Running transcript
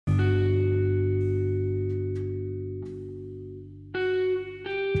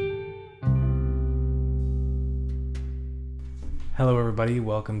Hello, everybody.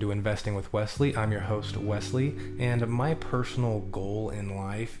 Welcome to Investing with Wesley. I'm your host, Wesley, and my personal goal in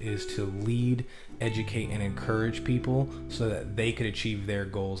life is to lead, educate, and encourage people so that they could achieve their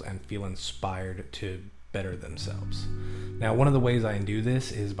goals and feel inspired to better themselves. Now, one of the ways I do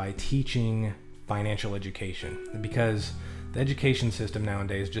this is by teaching financial education, because the education system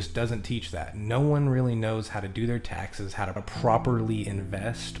nowadays just doesn't teach that. No one really knows how to do their taxes, how to properly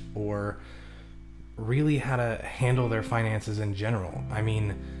invest, or really how to handle their finances in general. I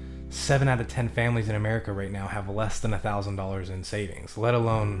mean, 7 out of 10 families in America right now have less than $1,000 in savings, let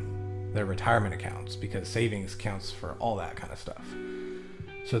alone their retirement accounts, because savings counts for all that kind of stuff.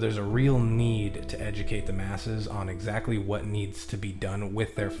 So there's a real need to educate the masses on exactly what needs to be done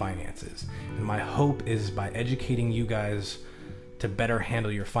with their finances. And my hope is by educating you guys to better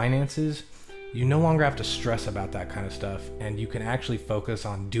handle your finances, you no longer have to stress about that kind of stuff, and you can actually focus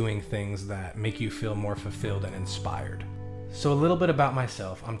on doing things that make you feel more fulfilled and inspired. So a little bit about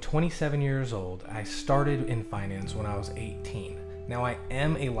myself. I'm 27 years old. I started in finance when I was 18. Now, I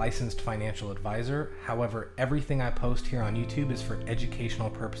am a licensed financial advisor. However, everything I post here on YouTube is for educational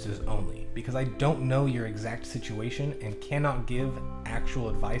purposes only, because I don't know your exact situation and cannot give actual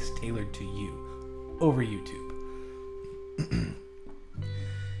advice tailored to you over YouTube.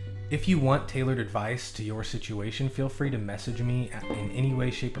 If you want tailored advice to your situation, feel free to message me in any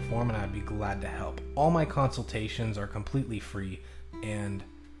way, shape, or form, and I'd be glad to help. All my consultations are completely free, and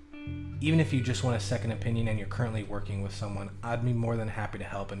even if you just want a second opinion and you're currently working with someone, I'd be more than happy to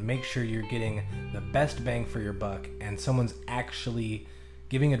help and make sure you're getting the best bang for your buck and someone's actually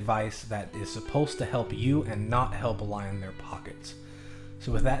giving advice that is supposed to help you and not help line their pockets.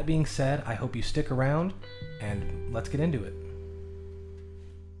 So with that being said, I hope you stick around, and let's get into it.